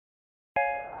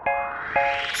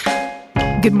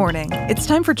Good morning. It's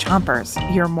time for Chompers,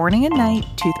 your morning and night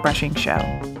toothbrushing show.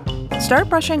 Start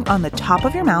brushing on the top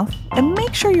of your mouth and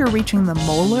make sure you're reaching the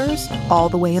molars all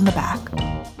the way in the back.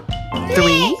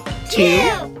 3, 2,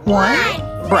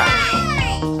 1, brush.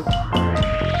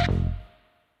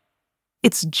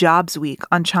 It's Jobs Week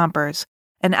on Chompers,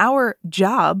 and our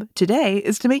job today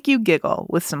is to make you giggle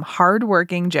with some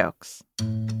hard-working jokes.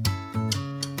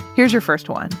 Here's your first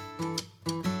one.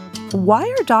 Why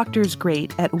are doctors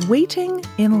great at waiting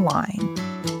in line?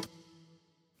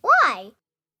 Why?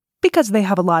 Because they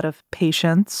have a lot of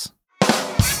patience.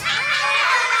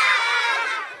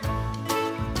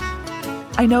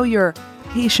 I know you're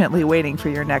patiently waiting for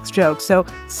your next joke, so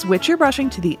switch your brushing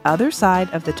to the other side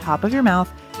of the top of your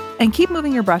mouth and keep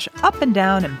moving your brush up and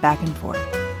down and back and forth.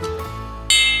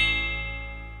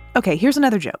 Okay, here's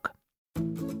another joke.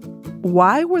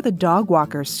 Why were the dog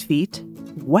walker's feet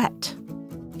wet?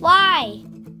 Why?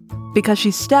 Because she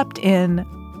stepped in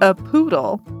a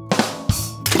poodle.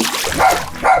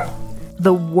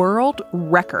 The world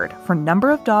record for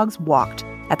number of dogs walked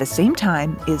at the same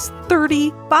time is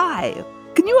 35.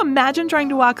 Can you imagine trying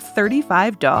to walk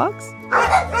 35 dogs?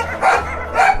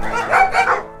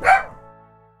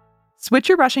 Switch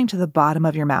your brushing to the bottom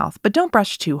of your mouth, but don't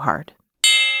brush too hard.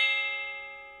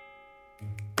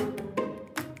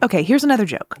 Okay, here's another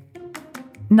joke.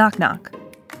 Knock, knock.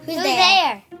 Who's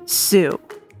there? Sue.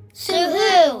 Sue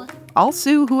who? I'll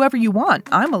sue whoever you want.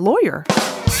 I'm a lawyer.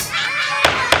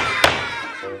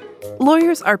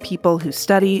 Lawyers are people who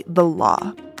study the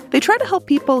law. They try to help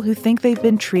people who think they've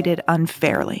been treated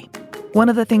unfairly. One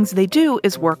of the things they do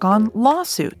is work on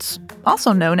lawsuits,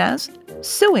 also known as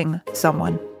suing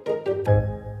someone.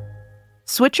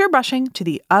 Switch your brushing to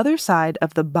the other side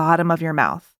of the bottom of your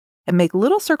mouth and make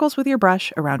little circles with your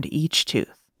brush around each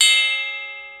tooth.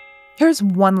 Here's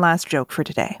one last joke for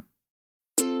today.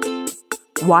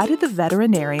 Why did the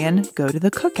veterinarian go to the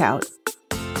cookout?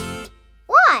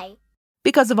 Why?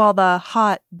 Because of all the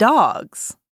hot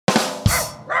dogs.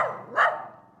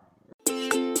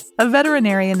 A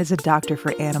veterinarian is a doctor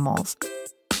for animals,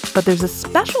 but there's a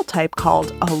special type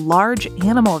called a large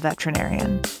animal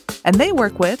veterinarian, and they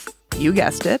work with, you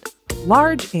guessed it,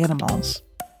 large animals.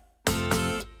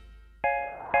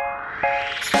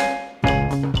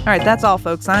 All right, that's all,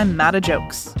 folks. I'm out of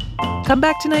jokes. Come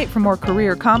back tonight for more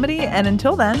career comedy, and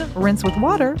until then, rinse with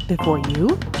water before you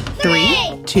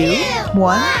 3, 2,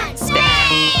 1, spit.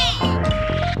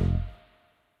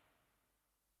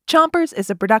 Chompers is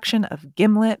a production of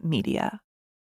Gimlet Media.